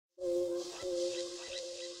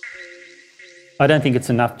I don't think it's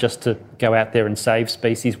enough just to go out there and save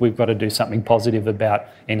species. We've got to do something positive about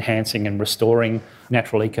enhancing and restoring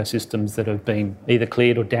natural ecosystems that have been either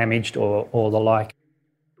cleared or damaged or the like.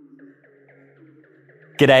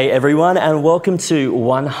 G'day everyone and welcome to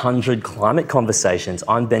 100 Climate Conversations.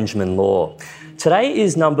 I'm Benjamin Law. Today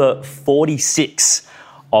is number 46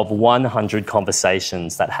 of 100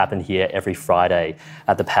 conversations that happen here every Friday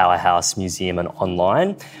at the Powerhouse Museum and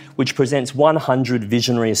online, which presents 100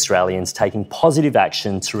 visionary Australians taking positive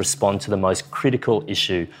action to respond to the most critical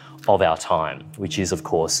issue of our time, which is, of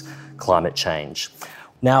course, climate change.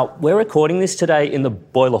 Now, we're recording this today in the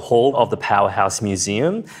boiler hall of the Powerhouse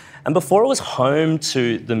Museum, and before it was home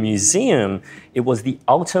to the museum, it was the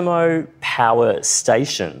Ultimo Power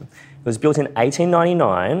Station. It was built in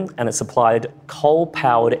 1899 and it supplied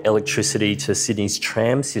coal-powered electricity to Sydney's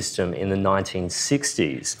tram system in the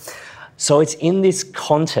 1960s. So it's in this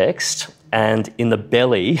context and in the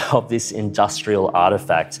belly of this industrial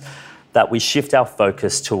artefact that we shift our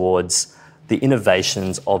focus towards the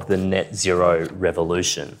innovations of the net zero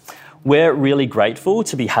revolution. We're really grateful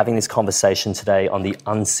to be having this conversation today on the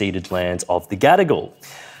unceded lands of the Gadigal.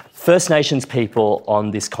 First Nations people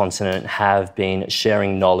on this continent have been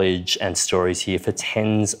sharing knowledge and stories here for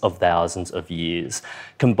tens of thousands of years.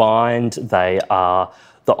 Combined, they are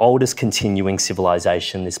the oldest continuing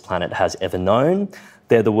civilization this planet has ever known.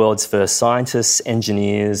 They're the world's first scientists,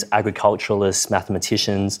 engineers, agriculturalists,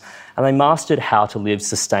 mathematicians, and they mastered how to live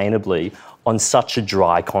sustainably on such a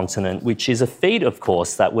dry continent, which is a feat, of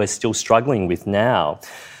course, that we're still struggling with now.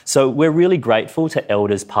 So we're really grateful to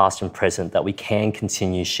elders past and present that we can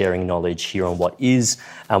continue sharing knowledge here on what is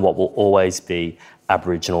and what will always be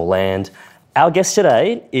Aboriginal land. Our guest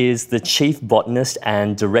today is the Chief Botanist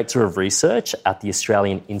and Director of Research at the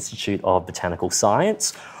Australian Institute of Botanical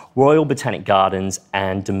Science, Royal Botanic Gardens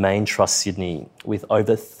and Domain Trust Sydney, with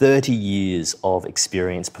over 30 years of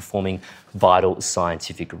experience performing vital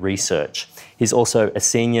scientific research. He's also a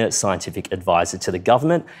senior scientific advisor to the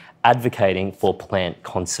government, advocating for plant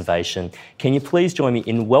conservation. Can you please join me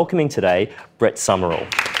in welcoming today Brett Summerell?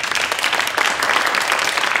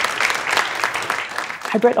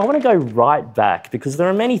 Hey Brett, I want to go right back because there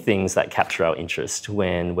are many things that capture our interest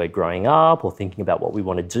when we're growing up or thinking about what we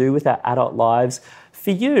want to do with our adult lives.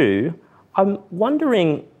 For you, I'm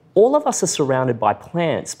wondering, all of us are surrounded by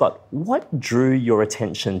plants, but what drew your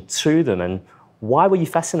attention to them and why were you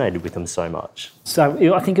fascinated with them so much?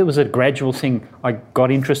 So I think it was a gradual thing. I got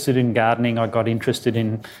interested in gardening. I got interested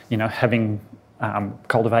in, having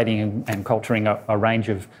cultivating and culturing a range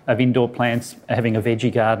of indoor plants, having a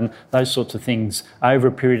veggie garden, those sorts of things over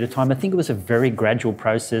a period of time. I think it was a very gradual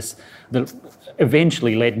process that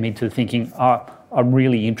eventually led me to thinking, I'm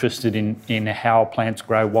really interested in how plants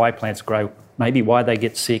grow, why plants grow, maybe why they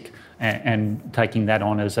get sick, and taking that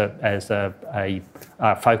on as a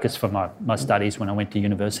focus for my studies when I went to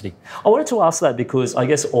university. I wanted to ask that because I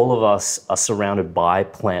guess all of us are surrounded by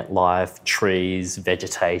plant life, trees,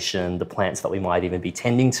 vegetation, the plants that we might even be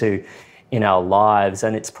tending to in our lives,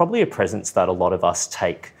 and it's probably a presence that a lot of us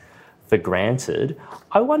take for granted.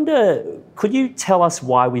 I wonder, could you tell us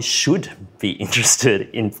why we should be interested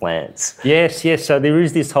in plants? Yes. So there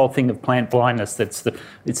is this whole thing of plant blindness. It's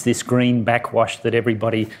this green backwash that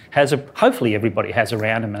everybody has, hopefully everybody has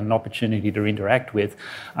around them and an opportunity to interact with.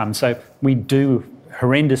 So we do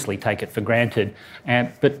horrendously take it for granted,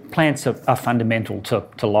 but plants are fundamental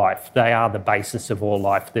to life. They are the basis of all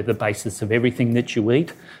life. They're the basis of everything that you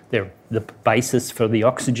eat. They're the basis for the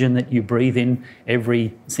oxygen that you breathe in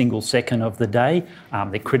every single second of the day.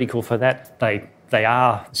 They're critical for that. They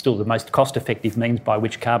are still the most cost-effective means by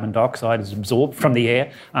which carbon dioxide is absorbed from the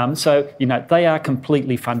air. So they are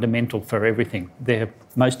completely fundamental for everything.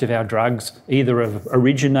 Most of our drugs either have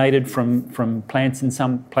originated from plants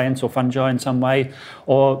or fungi in some way,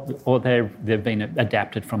 or they've been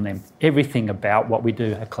adapted from them. Everything about what we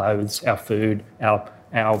do, our clothes, our food, our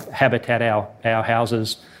habitat, our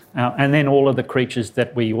houses, and then all of the creatures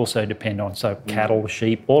that we also depend on. So cattle,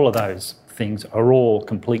 sheep, all of those things are all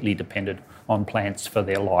completely dependent on plants for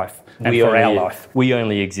their life and our life. We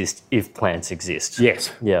only exist if plants exist.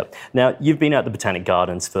 Yes. Yeah. Now, you've been at the Botanic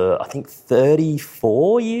Gardens for, I think,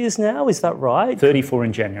 34 years now, is that right? 34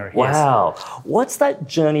 in January, Wow. Yes. What's that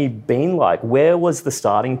journey been like? Where was the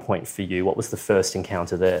starting point for you? What was the first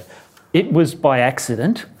encounter there? It was by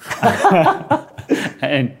accident.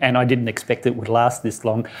 And I didn't expect it would last this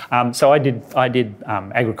long. So I did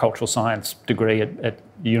agricultural science degree at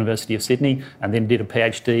the University of Sydney, and then did a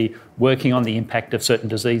PhD working on the impact of certain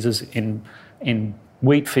diseases in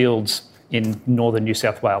wheat fields in northern New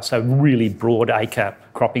South Wales. So really broad acre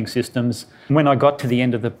cropping systems. When I got to the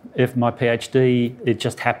end of my PhD, it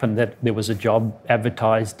just happened that there was a job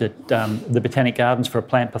advertised at the Botanic Gardens for a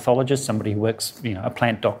plant pathologist, somebody who works, a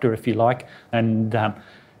plant doctor, if you like, and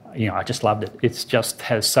I just loved it. It just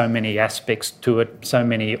has so many aspects to it, so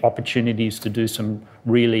many opportunities to do some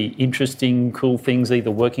really interesting, cool things,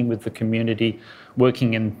 either working with the community,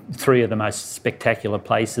 working in 3 of the most spectacular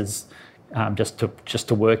places, just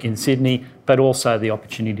to work in Sydney, but also the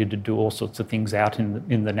opportunity to do all sorts of things out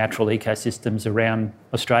in the natural ecosystems around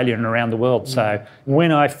Australia and around the world. So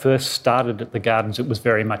when I first started at the Gardens, it was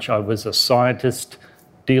very much I was a scientist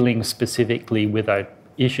dealing specifically with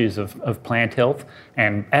issues of plant health,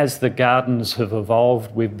 and as the Gardens have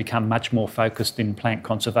evolved, we've become much more focused in plant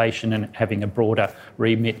conservation and having a broader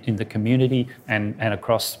remit in the community and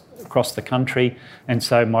across the country. And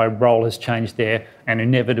so my role has changed there, and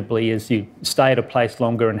inevitably as you stay at a place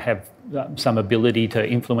longer and have some ability to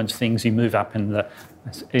influence things, you move up in the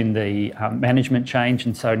management change.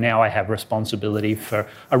 And so now I have responsibility for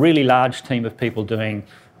a really large team of people doing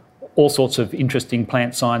all sorts of interesting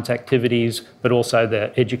plant science activities, but also the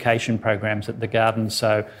education programs at the Gardens.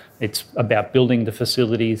 So it's about building the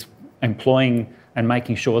facilities, employing and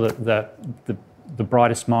making sure that the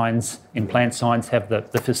brightest minds in plant science have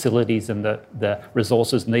the facilities and the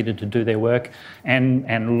resources needed to do their work,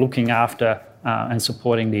 and looking after and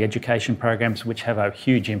supporting the education programs, which have a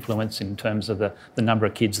huge influence in terms of the number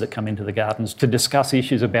of kids that come into the Gardens to discuss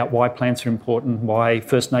issues about why plants are important, why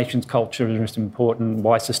First Nations culture is important,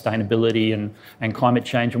 why sustainability and climate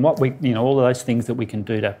change, and what all of those things that we can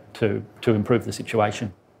do to improve the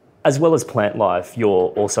situation. As well as plant life,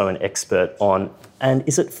 you're also an expert on, and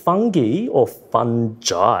is it fungi or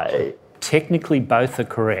fungi? Technically, both are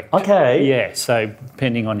correct. Okay. Yeah. So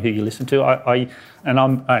depending on who you listen to,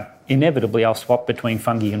 inevitably I'll swap between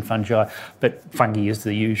fungi and fungi, but fungi is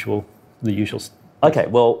the usual. Okay.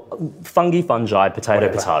 Well, fungi,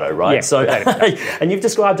 potato, right? Yeah, so, potato. And you've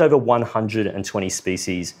described over 120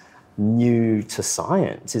 species new to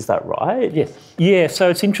science. Is that right? Yes. Yeah. So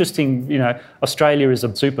it's interesting. Australia is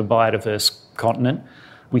a super biodiverse continent.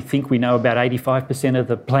 We think we know about 85% of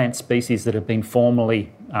the plant species that have been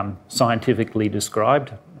formally scientifically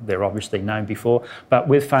described. They're obviously known before, but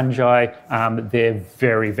with fungi, they're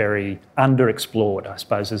very, very underexplored, I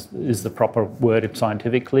suppose is the proper word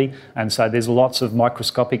scientifically. And so there's lots of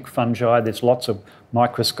microscopic fungi, there's lots of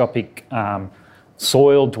microscopic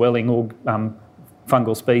soil-dwelling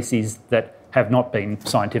fungal species that have not been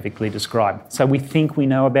scientifically described. So we think we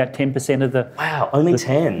know about 10% of the... Wow, only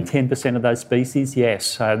 10? 10% of those species, yes.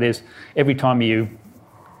 So every time you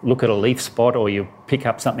look at a leaf spot or you pick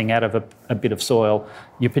up something out of a bit of soil,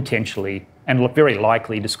 you're potentially, and very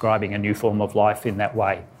likely, describing a new form of life in that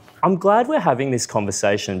way. I'm glad we're having this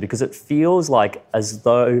conversation because it feels like as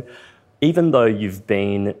though, even though you've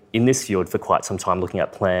been in this field for quite some time looking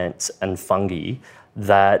at plants and fungi,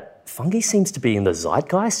 that fungi seems to be in the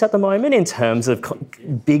zeitgeist at the moment in terms of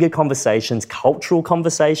bigger conversations, cultural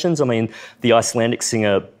conversations. I mean, the Icelandic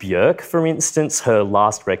singer Björk, for instance, her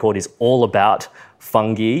last record is all about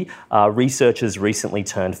fungi. Researchers recently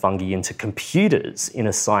turned fungi into computers in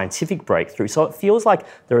a scientific breakthrough. So it feels like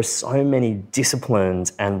there are so many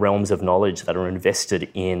disciplines and realms of knowledge that are invested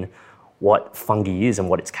in what fungi is and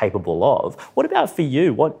what it's capable of. What about for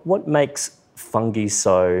you? What makes fungi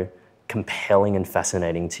so compelling and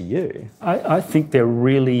fascinating to you? I think they're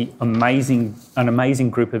really an amazing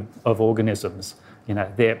group of organisms.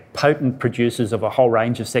 They're potent producers of a whole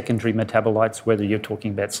range of secondary metabolites, whether you're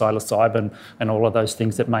talking about psilocybin and all of those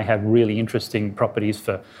things that may have really interesting properties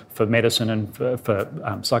for medicine and for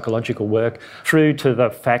psychological work, through to the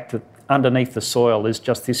fact that underneath the soil is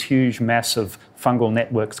just this huge mass of fungal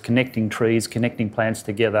networks connecting trees, connecting plants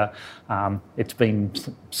together. It's been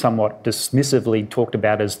somewhat dismissively talked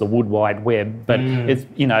about as the wood wide web, but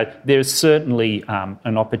there's certainly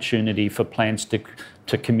an opportunity for plants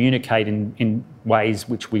to communicate in ways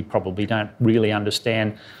which we probably don't really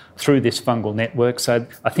understand through this fungal network. So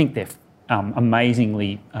I think they're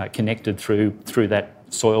amazingly connected through that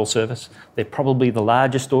soil surface. They're probably the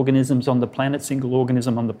largest organisms on the planet, single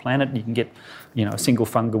organism on the planet. You can get, a single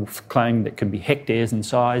fungal clone that can be hectares in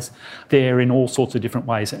size. They're in all sorts of different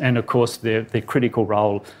ways. And of course, their critical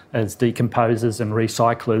role as decomposers and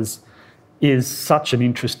recyclers is such an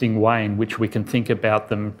interesting way in which we can think about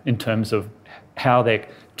them in terms of how they're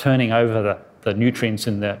turning over the nutrients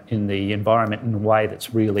in the environment in a way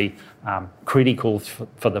that's really critical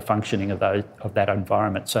for the functioning of that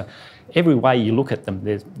environment. So every way you look at them,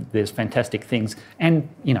 there's fantastic things, and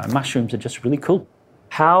mushrooms are just really cool.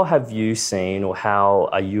 How have you seen, or how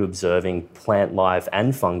are you observing plant life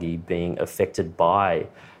and fungi being affected by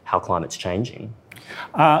how climate's changing?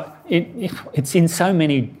 It's in so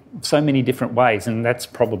many different ways, and that's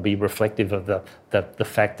probably reflective of the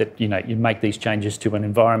fact that you make these changes to an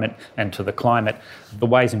environment and to the climate. The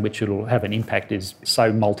ways in which it'll have an impact is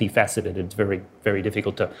so multifaceted. It's very, very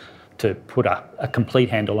difficult to put a complete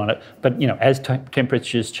handle on it. But as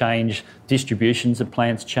temperatures change, distributions of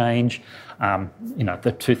plants change. The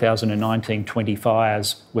 2019-20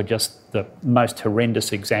 fires were just the most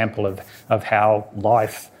horrendous example of how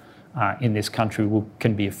life in this country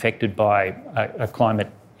can be affected by a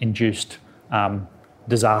climate-induced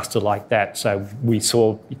disaster like that. So we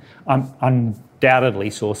undoubtedly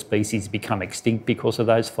saw species become extinct because of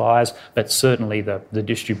those fires, but certainly the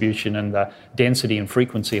distribution and the density and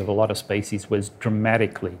frequency of a lot of species was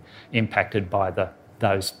dramatically impacted by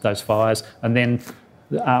those fires. And then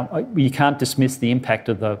you can't dismiss the impact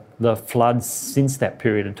of the floods since that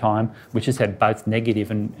period of time, which has had both negative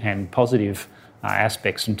and positive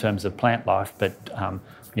aspects in terms of plant life. But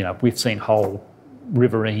we've seen whole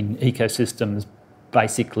riverine ecosystems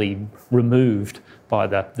basically removed by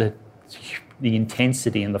the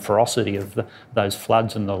intensity and the ferocity of those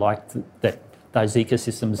floods and the like, that those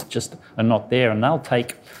ecosystems just are not there, and they'll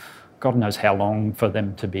take God knows how long for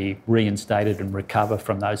them to be reinstated and recover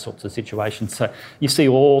from those sorts of situations. So you see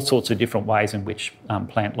all sorts of different ways in which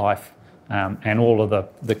plant life and all of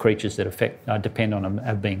the creatures that depend on them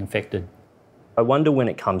are being affected. I wonder, when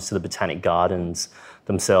it comes to the Botanic Gardens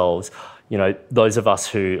themselves, those of us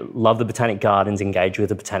who love the Botanic Gardens, engage with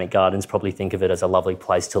the Botanic Gardens, probably think of it as a lovely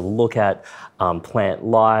place to look at plant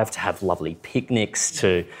life, to have lovely picnics,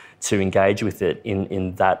 to engage with it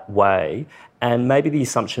in that way. And maybe the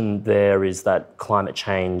assumption there is that climate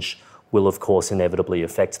change will, of course, inevitably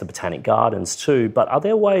affect the Botanic Gardens too. But are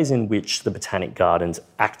there ways in which the Botanic Gardens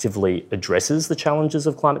actively addresses the challenges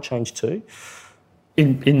of climate change too?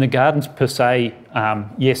 In the gardens per se,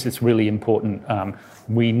 yes, it's really important.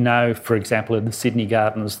 We know, for example, in the Sydney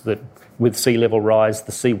Gardens, that with sea level rise,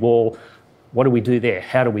 the sea wall, what do we do there?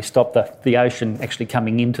 How do we stop the ocean actually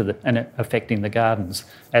coming into and affecting the gardens?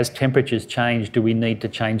 As temperatures change, do we need to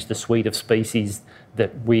change the suite of species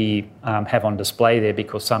that we have on display there,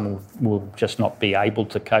 because some will just not be able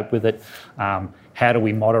to cope with it? How do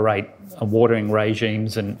we moderate watering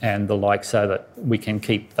regimes and the like, so that we can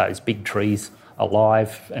keep those big trees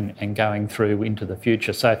alive and going through into the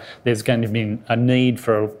future? So there's going to be a need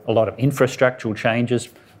for a lot of infrastructural changes,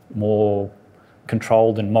 more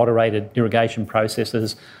controlled and moderated irrigation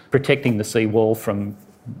processes, protecting the seawall from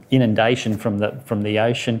inundation from the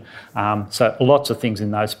ocean. So lots of things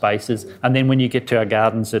in those spaces. And then when you get to our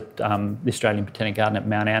gardens at the Australian Botanic Garden at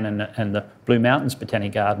Mount Annan and the Blue Mountains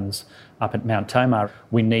Botanic Gardens up at Mount Tomah,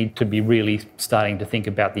 we need to be really starting to think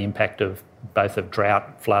about the impact of both of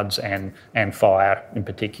drought, floods and fire in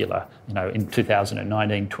particular. In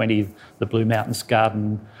 2019-20, the Blue Mountains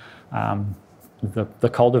Garden, the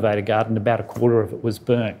cultivator garden, about a quarter of it was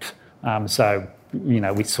burnt. So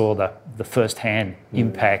we saw the first-hand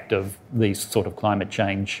impact of these sort of climate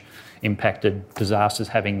change impacted disasters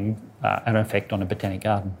having an effect on a botanic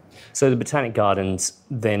garden. So the Botanic Gardens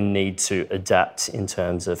then need to adapt in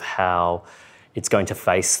terms of how it's going to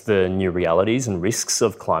face the new realities and risks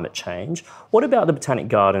of climate change. What about the Botanic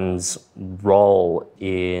Gardens' role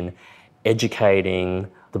in educating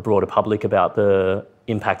the broader public about the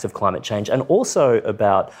impact of climate change, and also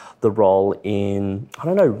about the role in,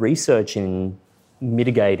 research in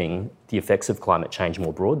mitigating the effects of climate change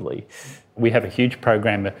more broadly? We have a huge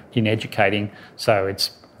program in educating, so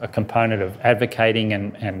it's a component of advocating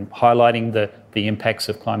and highlighting the impacts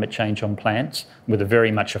of climate change on plants, with a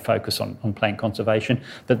very much a focus on plant conservation.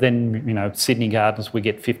 But then, Sydney Gardens, we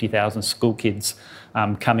get 50,000 school kids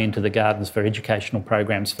come into the gardens for educational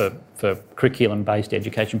programs, for curriculum-based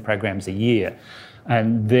education programs a year.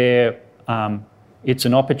 And it's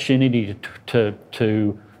an opportunity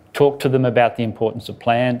to talk to them about the importance of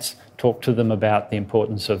plants, talk to them about the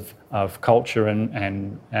importance of culture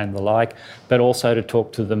and the like, but also to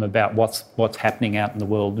talk to them about what's happening out in the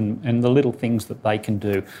world and the little things that they can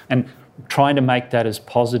do, and trying to make that as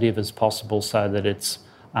positive as possible, so that it's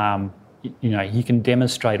you can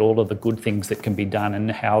demonstrate all of the good things that can be done,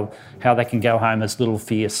 and how they can go home as little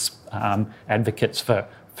fierce advocates for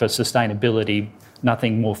sustainability.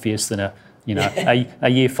 Nothing more fierce than a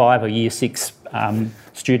year 5 or year 6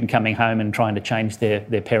 student coming home and trying to change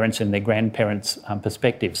their parents' and their grandparents'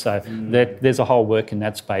 perspective. So there's a whole work in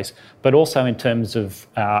that space. But also in terms of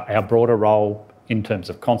our broader role in terms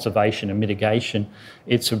of conservation and mitigation,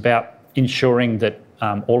 it's about ensuring that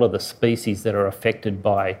all of the species that are affected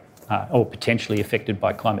by or potentially affected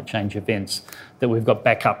by climate change events, that we've got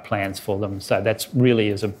backup plans for them. So that's really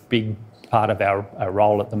is a big part of our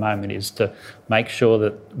role at the moment is to make sure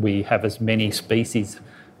that we have as many species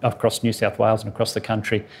across New South Wales and across the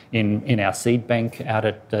country in our seed bank out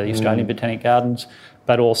at the Australian Botanic Gardens,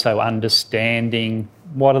 but also understanding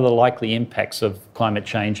what are the likely impacts of climate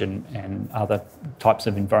change and other types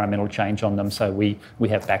of environmental change on them, so we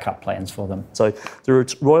have backup plans for them. So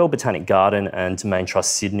the Royal Botanic Garden and Domain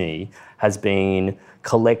Trust Sydney has been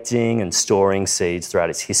collecting and storing seeds throughout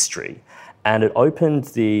its history. And it opened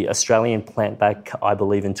the Australian Plant Bank, I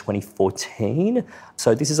believe, in 2014.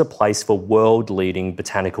 So this is a place for world-leading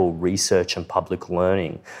botanical research and public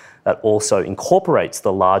learning that also incorporates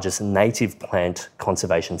the largest native plant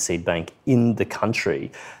conservation seed bank in the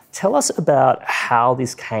country. Tell us about how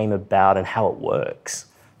this came about and how it works.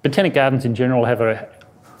 Botanic gardens in general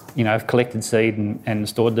have collected seed and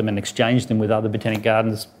stored them and exchanged them with other botanic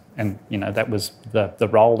gardens, and that was the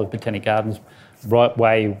role of botanic gardens right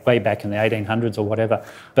way back in the 1800s or whatever.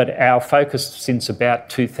 But our focus since about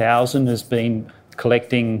 2000 has been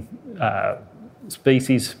collecting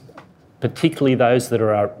species, particularly those that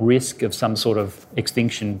are at risk of some sort of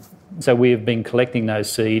extinction. So we have been collecting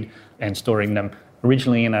those seed and storing them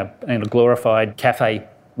originally in a glorified cafe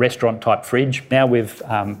restaurant type fridge. Now we've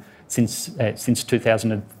since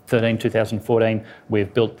 2013, 2014,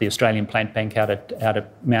 we've built the Australian Plant Bank out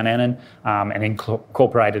at Mount Annan and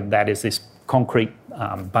incorporated that as this concrete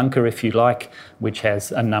bunker, if you like, which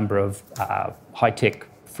has a number of high-tech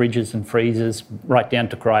fridges and freezers, right down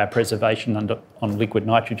to cryopreservation on liquid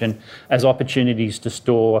nitrogen, as opportunities to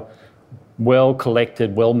store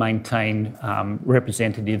well-collected, well-maintained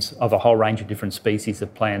representatives of a whole range of different species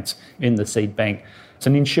of plants in the seed bank. It's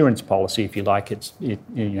an insurance policy, if you like.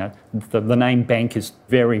 The name bank is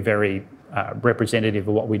very, very representative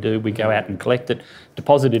of what we do. We go out and collect it,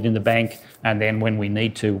 deposit it in the bank, and then when we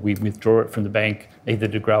need to, we withdraw it from the bank, either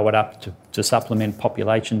to grow it up to supplement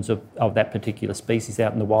populations of that particular species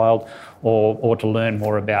out in the wild, or to learn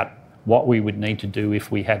more about what we would need to do if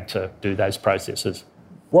we had to do those processes.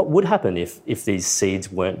 What would happen if these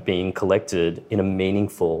seeds weren't being collected in a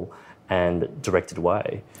meaningful and directed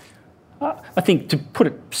way? I think, to put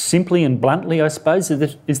it simply and bluntly, I suppose,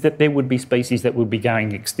 is that there would be species that would be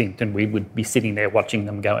going extinct, and we would be sitting there watching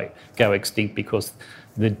them go extinct because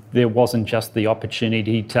there wasn't just the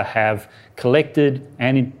opportunity to have collected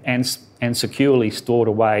and securely stored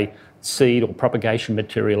away seed or propagation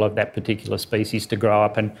material of that particular species to grow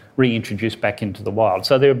up and reintroduce back into the wild.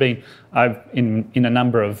 So there have been, in a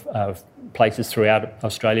number of places throughout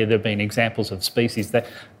Australia, there have been examples of species that,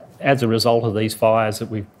 as a result of these fires that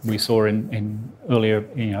we saw in earlier,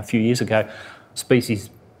 a few years ago,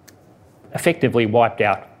 species effectively wiped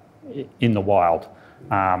out in the wild.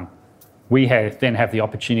 We then have the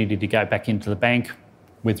opportunity to go back into the bank,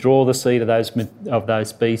 withdraw the seed of those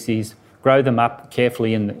species, grow them up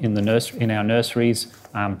carefully in our nurseries.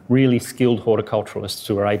 Really skilled horticulturalists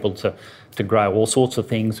who are able to grow all sorts of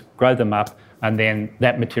things, grow them up, and then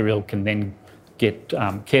that material can then get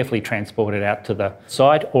carefully transported out to the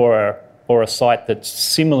site or a site that's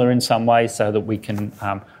similar in some way, so that we can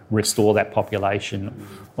restore that population,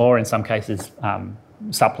 or in some cases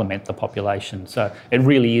supplement the population. So it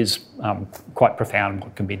really is quite profound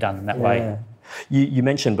what can be done in that way. You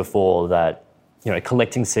mentioned before that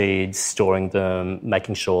collecting seeds, storing them,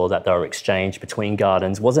 making sure that they were exchanged between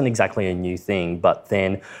gardens wasn't exactly a new thing, but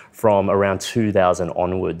then from around 2000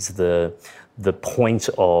 onwards, the point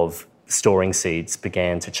of storing seeds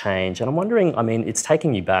began to change. And I'm wondering, it's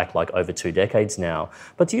taking you back like over 2 decades now,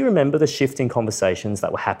 but do you remember the shift in conversations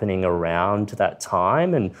that were happening around that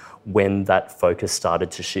time and when that focus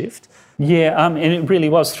started to shift? Yeah, and it really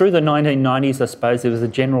was. Through the 1990s, I suppose, there was a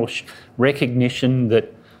general recognition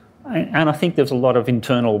that, and I think there's a lot of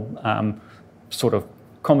internal sort of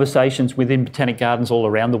conversations within botanic gardens all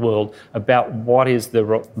around the world about what is the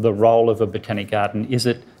role of a botanic garden. Is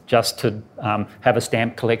it just to have a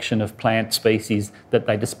stamp collection of plant species that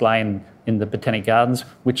they display in the botanic gardens,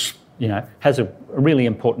 which has a really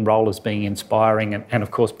important role as being inspiring and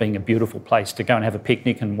of course being a beautiful place to go and have a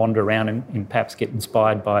picnic and wander around and perhaps get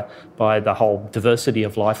inspired by the whole diversity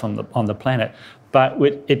of life on the planet. But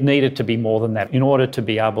it needed to be more than that in order to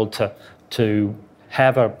be able to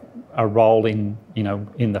have a role in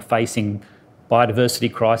the facing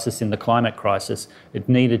biodiversity crisis, in the climate crisis. It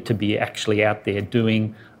needed to be actually out there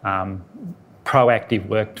doing proactive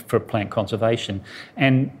work for plant conservation.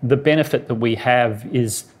 And the benefit that we have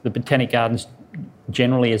is the botanic gardens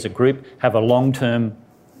generally as a group have a long-term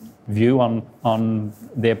view on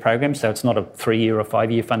their program. So it's not a 3-year or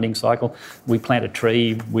 5-year funding cycle. We plant a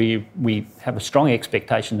tree, we have a strong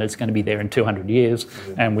expectation that it's going to be there in 200 years,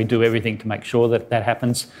 and we do everything to make sure that that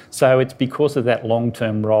happens. So it's because of that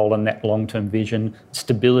long-term role and that long-term vision,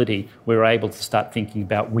 stability, we're able to start thinking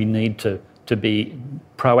about we need to be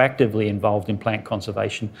proactively involved in plant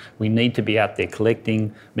conservation. We need to be out there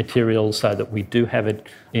collecting materials so that we do have it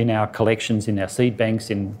in our collections, in our seed banks,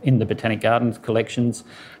 in the Botanic Gardens collections.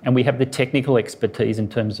 And we have the technical expertise in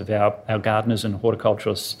terms of our gardeners and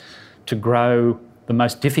horticulturists to grow the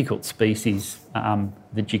most difficult species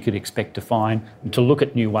that you could expect to find, and to look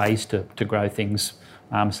at new ways to grow things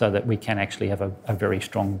so that we can actually have a very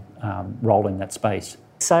strong role in that space.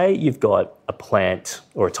 Say you've got a plant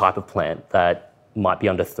or a type of plant that might be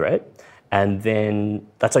under threat, and then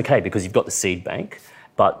that's okay because you've got the seed bank.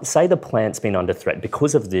 But say the plant's been under threat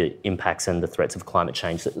because of the impacts and the threats of climate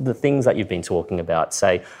change, the things that you've been talking about,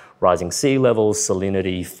 say rising sea levels,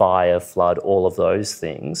 salinity, fire, flood, all of those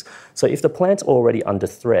things. So if the plant's already under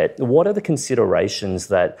threat, what are the considerations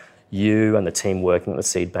that you and the team working at the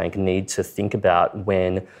seed bank need to think about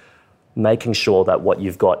when making sure that what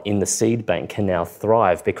you've got in the seed bank can now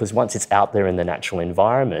thrive? Because once it's out there in the natural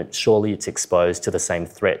environment, surely it's exposed to the same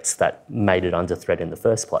threats that made it under threat in the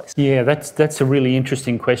first place. Yeah, that's a really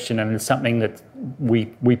interesting question, and it's something that we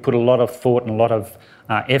put a lot of thought and a lot of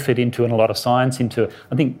effort into and a lot of science into.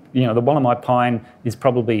 I think the Wollemi pine is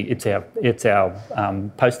probably it's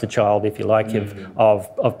our poster child, if you like,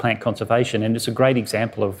 of plant conservation, and it's a great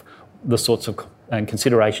example of the sorts of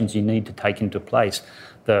considerations you need to take into place.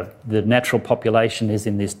 The natural population is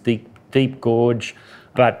in this deep gorge,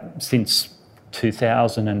 but since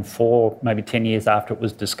 2004, maybe 10 years after it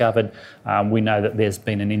was discovered, we know that there's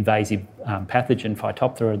been an invasive pathogen,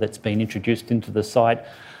 Phytophthora, that's been introduced into the site.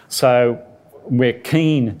 So we're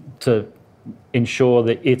keen to ensure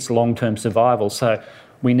that its long-term survival. So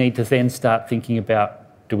we need to then start thinking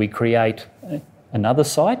about, do we create another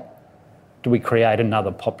site? Do we create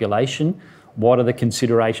another population? What are the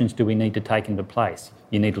considerations do we need to take into place?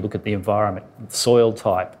 You need to look at the environment, soil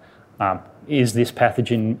type. Is this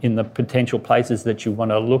pathogen in the potential places that you want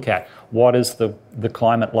to look at? What is the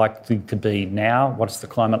climate likely to be now? What's the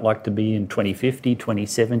climate like to be in 2050,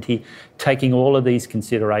 2070? Taking all of these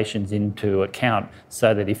considerations into account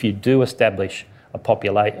so that if you do establish a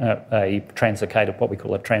translocated, what we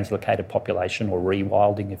call a translocated population, or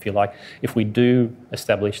rewilding, if you like, if we do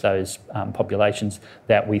establish those populations,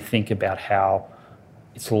 that we think about how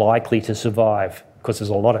it's likely to survive, because there's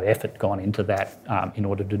a lot of effort gone into that in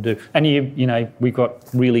order to do. And we've got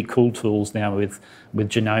really cool tools now with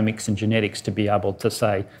genomics and genetics to be able to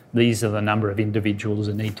say these are the number of individuals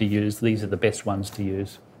that need to use, these are the best ones to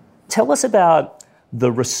use. Tell us about the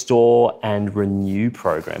Restore and Renew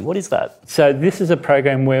program. What is that? So this is a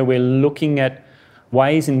program where we're looking at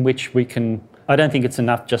ways in which we can, I don't think it's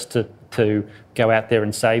enough just to go out there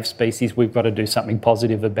and save species. We've got to do something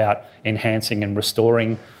positive about enhancing and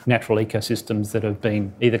restoring natural ecosystems that have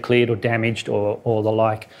been either cleared or damaged or the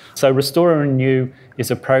like. So Restore and Renew is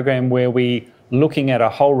a program where we looking at a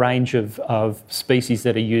whole range of species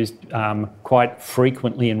that are used quite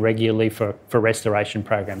frequently and regularly for restoration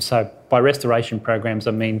programs. So by restoration programs,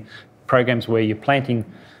 I mean programs where you're planting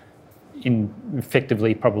in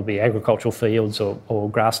effectively probably agricultural fields or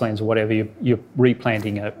grasslands or whatever, you're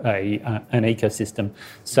replanting an ecosystem.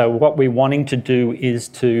 So what we're wanting to do is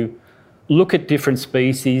to look at different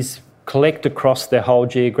species, collect across their whole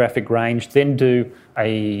geographic range, then do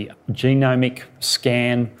a genomic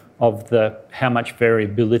scan of how much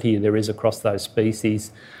variability there is across those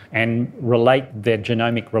species, and relate their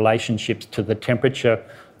genomic relationships to the temperature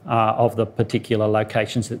of the particular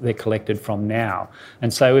locations that they're collected from now.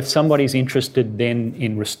 And so if somebody's interested then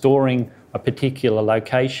in restoring a particular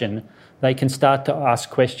location, they can start to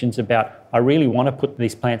ask questions about, I really want to put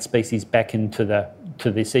these plant species back into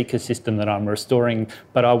this ecosystem that I'm restoring,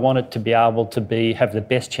 but I want it to be able to have the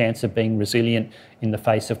best chance of being resilient in the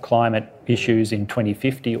face of climate issues in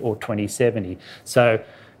 2050 or 2070. So,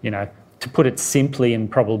 to put it simply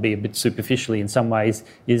and probably a bit superficially in some ways,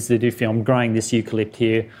 is that if I'm growing this eucalypt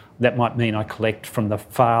here, that might mean I collect from the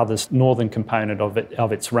farthest northern component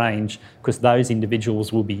of its range, because those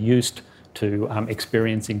individuals will be used to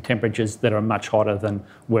experiencing temperatures that are much hotter than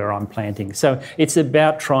where I'm planting. So it's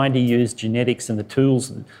about trying to use genetics and the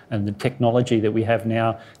tools and the technology that we have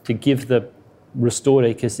now to give the restored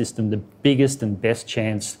ecosystem the biggest and best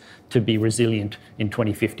chance to be resilient in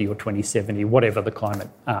 2050 or 2070, whatever the climate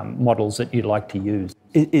models that you'd like to use.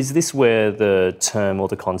 Is this where the term or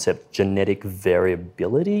the concept genetic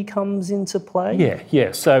variability comes into play?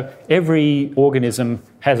 Yeah. So every organism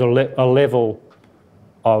has a level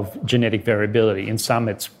of genetic variability. In some,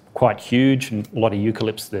 it's quite huge, and a lot of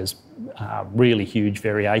eucalypts, there's really huge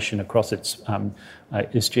variation across its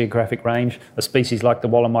geographic range. A species like the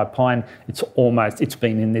Wollemi pine, it's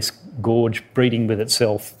been in this gorge breeding with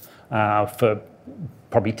itself for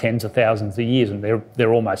probably tens of thousands of years, and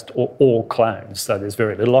they're almost all clones, so there's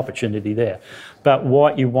very little opportunity there. But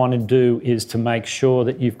what you want to do is to make sure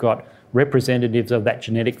that you've got representatives of that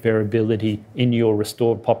genetic variability in your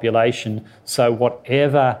restored population, so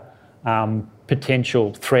whatever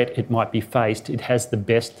potential threat it might be faced, it has the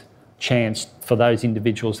best chance for those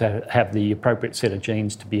individuals that have the appropriate set of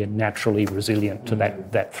genes to be naturally resilient to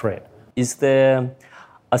that threat. Is there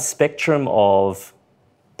a spectrum of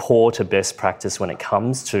poor to best practice when it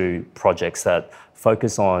comes to projects that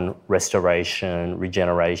focus on restoration,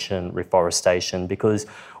 regeneration, reforestation? Because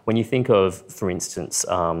when you think of, for instance,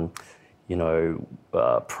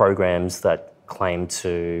 programs that claim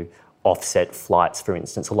to offset flights, for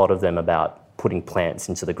instance, a lot of them about putting plants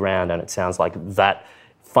into the ground, and it sounds like that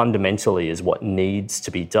fundamentally is what needs to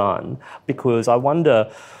be done, because I wonder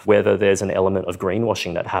whether there's an element of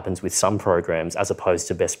greenwashing that happens with some programs as opposed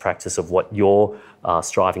to best practice of what you're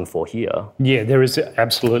striving for here. Yeah, there is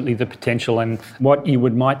absolutely the potential, and what you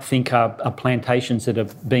might think are plantations that are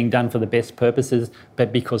being done for the best purposes,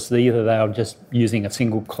 but because either they are just using a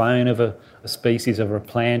single clone of a species of a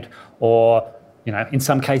plant, or in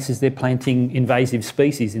some cases they're planting invasive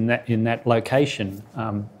species in that location.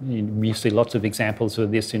 You see lots of examples of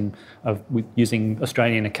this with using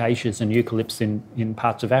Australian acacias and eucalypts in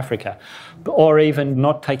parts of Africa, or even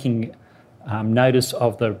not taking notice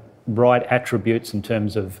of the right attributes in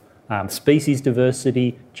terms of species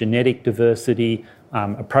diversity, genetic diversity,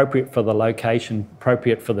 appropriate for the location,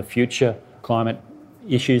 appropriate for the future climate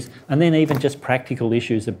issues, and then even just practical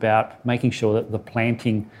issues about making sure that the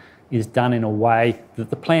planting is done in a way that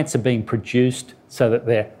the plants are being produced so that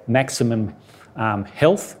they're maximum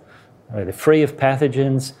health, they're free of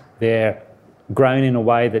pathogens, they're grown in a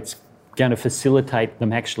way that's going to facilitate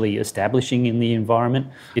them actually establishing in the environment.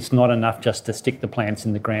 It's not enough just to stick the plants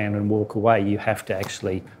in the ground and walk away. You have to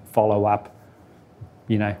actually follow up,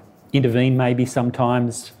 intervene maybe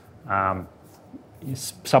sometimes,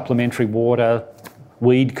 supplementary water,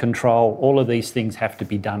 weed control, all of these things have to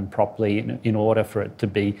be done properly in order for it to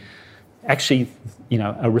be actually,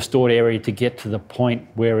 a restored area to get to the point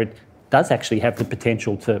where it does actually have the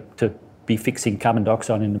potential to be fixing carbon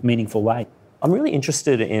dioxide in a meaningful way. I'm really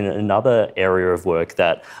interested in another area of work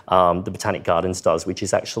that the Botanic Gardens does, which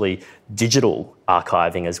is actually digital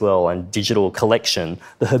archiving as well and digital collection.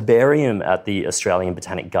 The herbarium at the Australian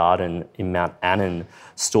Botanic Garden in Mount Annan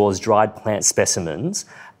stores dried plant specimens,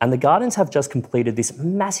 and the gardens have just completed this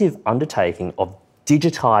massive undertaking of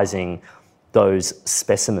digitising those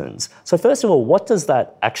specimens. So first of all, what does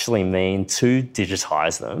that actually mean to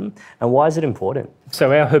digitise them, and why is it important?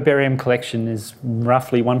 So our herbarium collection is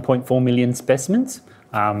roughly 1.4 million specimens.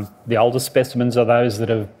 The oldest specimens are those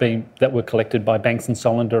that were collected by Banks and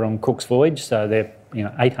Solander on Cook's voyage. So they're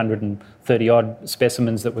 830 odd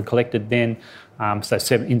specimens that were collected then. In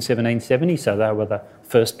 1770. So they were the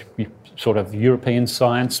first sort of European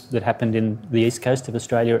science that happened in the east coast of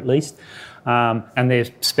Australia, at least. And there's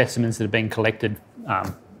specimens that have been collected,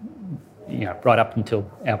 right up until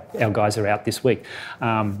our guys are out this week.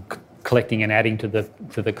 Collecting and adding to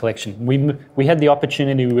the collection. We had the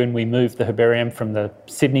opportunity when we moved the herbarium from the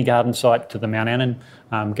Sydney garden site to the Mount Annan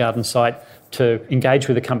garden site to engage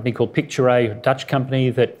with a company called Picture, a Dutch company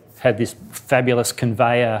that had this fabulous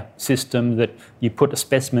conveyor system that you put a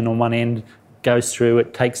specimen on one end, goes through,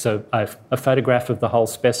 it takes a photograph of the whole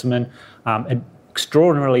specimen, at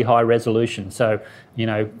extraordinarily high resolution. So,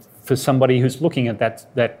 for somebody who's looking at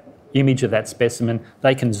that image of that specimen,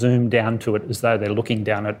 they can zoom down to it as though they're looking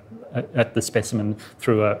down at the specimen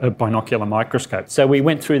through a binocular microscope. So we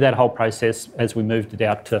went through that whole process as we moved it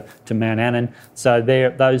out to Mount Annan. So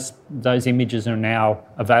those images are now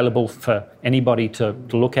available for anybody to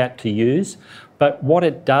look at, to use. But what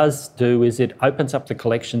it does do is it opens up the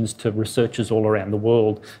collections to researchers all around the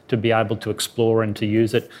world to be able to explore and to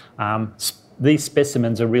use it. These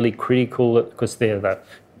specimens are really critical because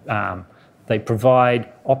they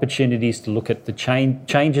provide opportunities to look at the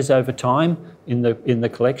changes over time in the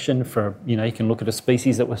collection. You can look at a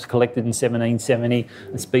species that was collected in 1770,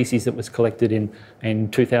 a species that was collected in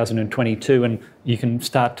 2022, and you can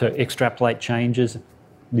start to extrapolate changes.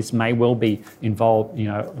 This may well be involved,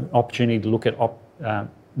 opportunity to look at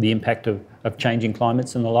the impact of changing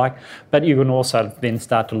climates and the like. But you can also then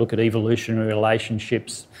start to look at evolutionary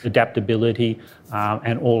relationships, adaptability,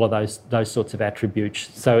 and all of those sorts of attributes.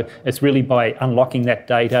 So it's really by unlocking that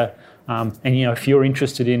data. And if you're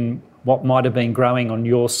interested in what might have been growing on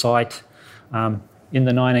your site in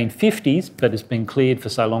the 1950s, but it's been cleared for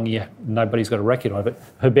so long nobody's got a record of it.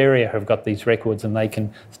 Herbaria have got these records, and they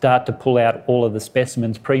can start to pull out all of the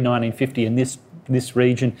specimens pre-1950 in this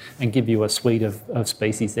region and give you a suite of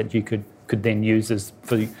species that you could then use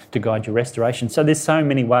to guide your restoration. So there's so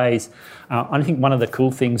many ways. I think one of the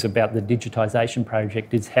cool things about the digitisation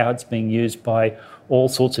project is how it's being used by all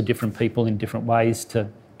sorts of different people in different ways to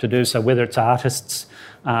do so, whether it's artists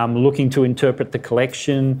looking to interpret the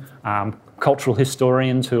collection, cultural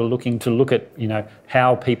historians who are looking to look at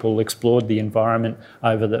how people explored the environment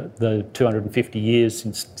over the 250 years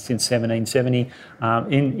since 1770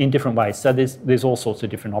 in different ways. So there's all sorts of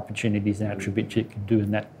different opportunities and attributes you can do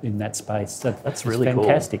in that space. So that's really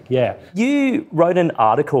fantastic. Cool. Yeah. You wrote an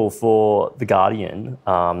article for The Guardian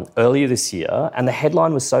earlier this year, and the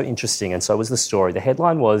headline was so interesting, and so was the story. The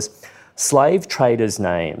headline was, "Slave traders'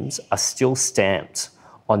 names are still stamped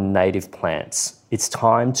on native plants. It's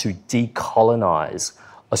time to decolonise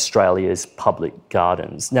Australia's public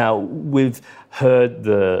gardens." Now, we've heard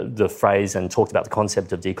the phrase and talked about the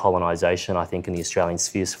concept of decolonisation, I think, in the Australian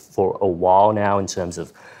sphere for a while now in terms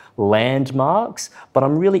of landmarks, but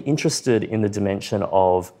I'm really interested in the dimension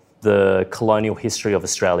of the colonial history of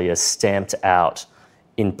Australia stamped out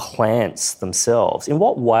in plants themselves. In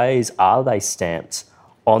what ways are they stamped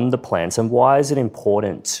on the plants, and why is it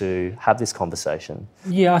important to have this conversation?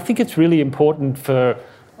 Yeah, I think it's really important for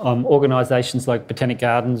organisations like Botanic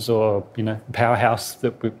Gardens or Powerhouse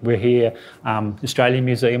that we're here, Australian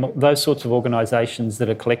Museum, those sorts of organisations that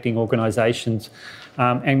are collecting organisations,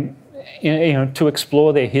 and to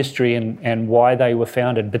explore their history and why they were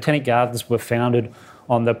founded. Botanic Gardens were founded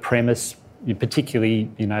on the premise, particularly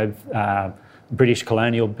British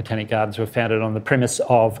colonial Botanic Gardens were founded on the premise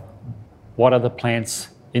of what are the plants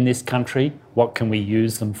in this country? What can we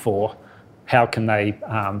use them for? How can they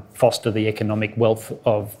foster the economic wealth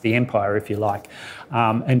of the empire, if you like?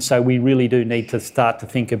 And so we really do need to start to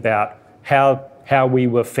think about how we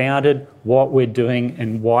were founded, what we're doing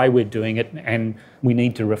and why we're doing it, and we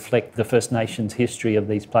need to reflect the First Nations history of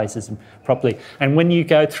these places properly. And when you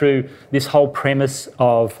go through this whole premise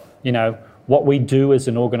of, what we do as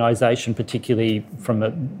an organisation, particularly from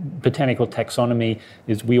a botanical taxonomy,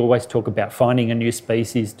 is we always talk about finding a new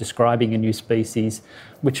species, describing a new species,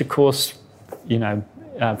 which of course,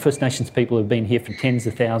 First Nations people have been here for tens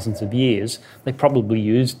of thousands of years. They probably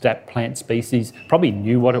used that plant species, probably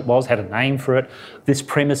knew what it was, had a name for it. This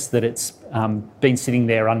premise that it's been sitting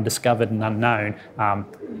there undiscovered and unknown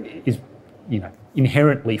is,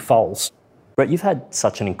 inherently false. Brett, you've had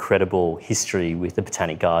such an incredible history with the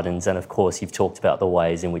Botanic Gardens, and of course you've talked about the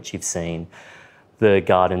ways in which you've seen the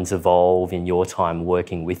gardens evolve in your time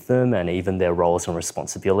working with them, and even their roles and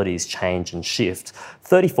responsibilities change and shift.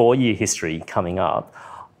 34-year history coming up.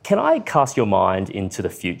 Can I cast your mind into the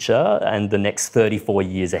future and the next 34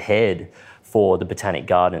 years ahead for the Botanic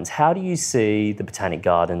Gardens? How do you see the Botanic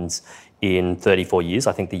Gardens in 34 years?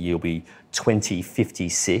 I think the year will be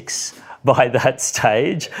 2056. By that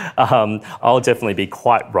stage, I'll definitely be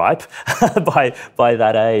quite ripe by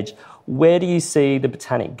that age. Where do you see the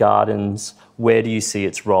Botanic Gardens? Where do you see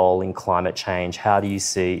its role in climate change? How do you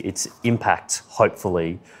see its impact,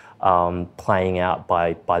 hopefully, playing out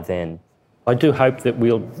by then? I do hope that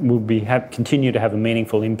we'll continue to have a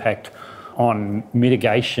meaningful impact on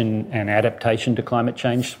mitigation and adaptation to climate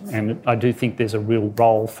change, and I do think there's a real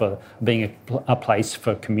role for being a place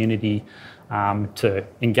for community to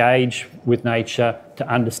engage with nature, to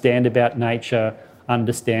understand about nature,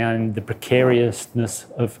 understand the precariousness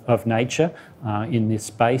of nature in this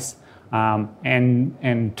space,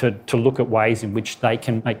 and to look at ways in which they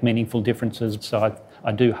can make meaningful differences. So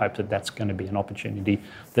I do hope that that's going to be an opportunity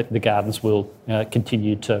that the gardens will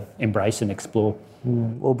continue to embrace and explore.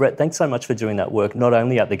 Well, Brett, thanks so much for doing that work, not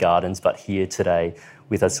only at the gardens, but here today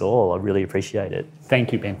with us all. I really appreciate it.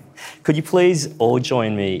 Thank you, Ben. Could you please all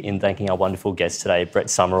join me in thanking our wonderful guest today, Brett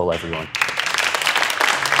Summerell, everyone.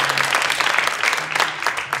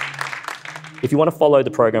 If you want to follow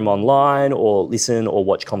the program online or listen or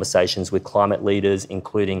watch conversations with climate leaders,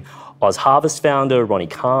 including Oz Harvest founder Ronnie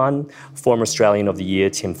Khan, former Australian of the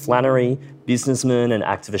Year Tim Flannery, businessman and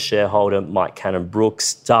activist shareholder Mike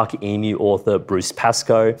Cannon-Brookes, Dark Emu author Bruce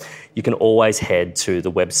Pascoe, you can always head to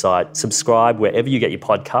the website, subscribe wherever you get your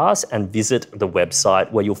podcasts, and visit the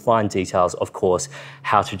website where you'll find details, of course,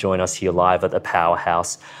 how to join us here live at the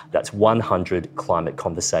Powerhouse. That's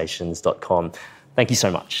 100climateconversations.com. Thank you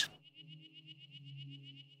so much.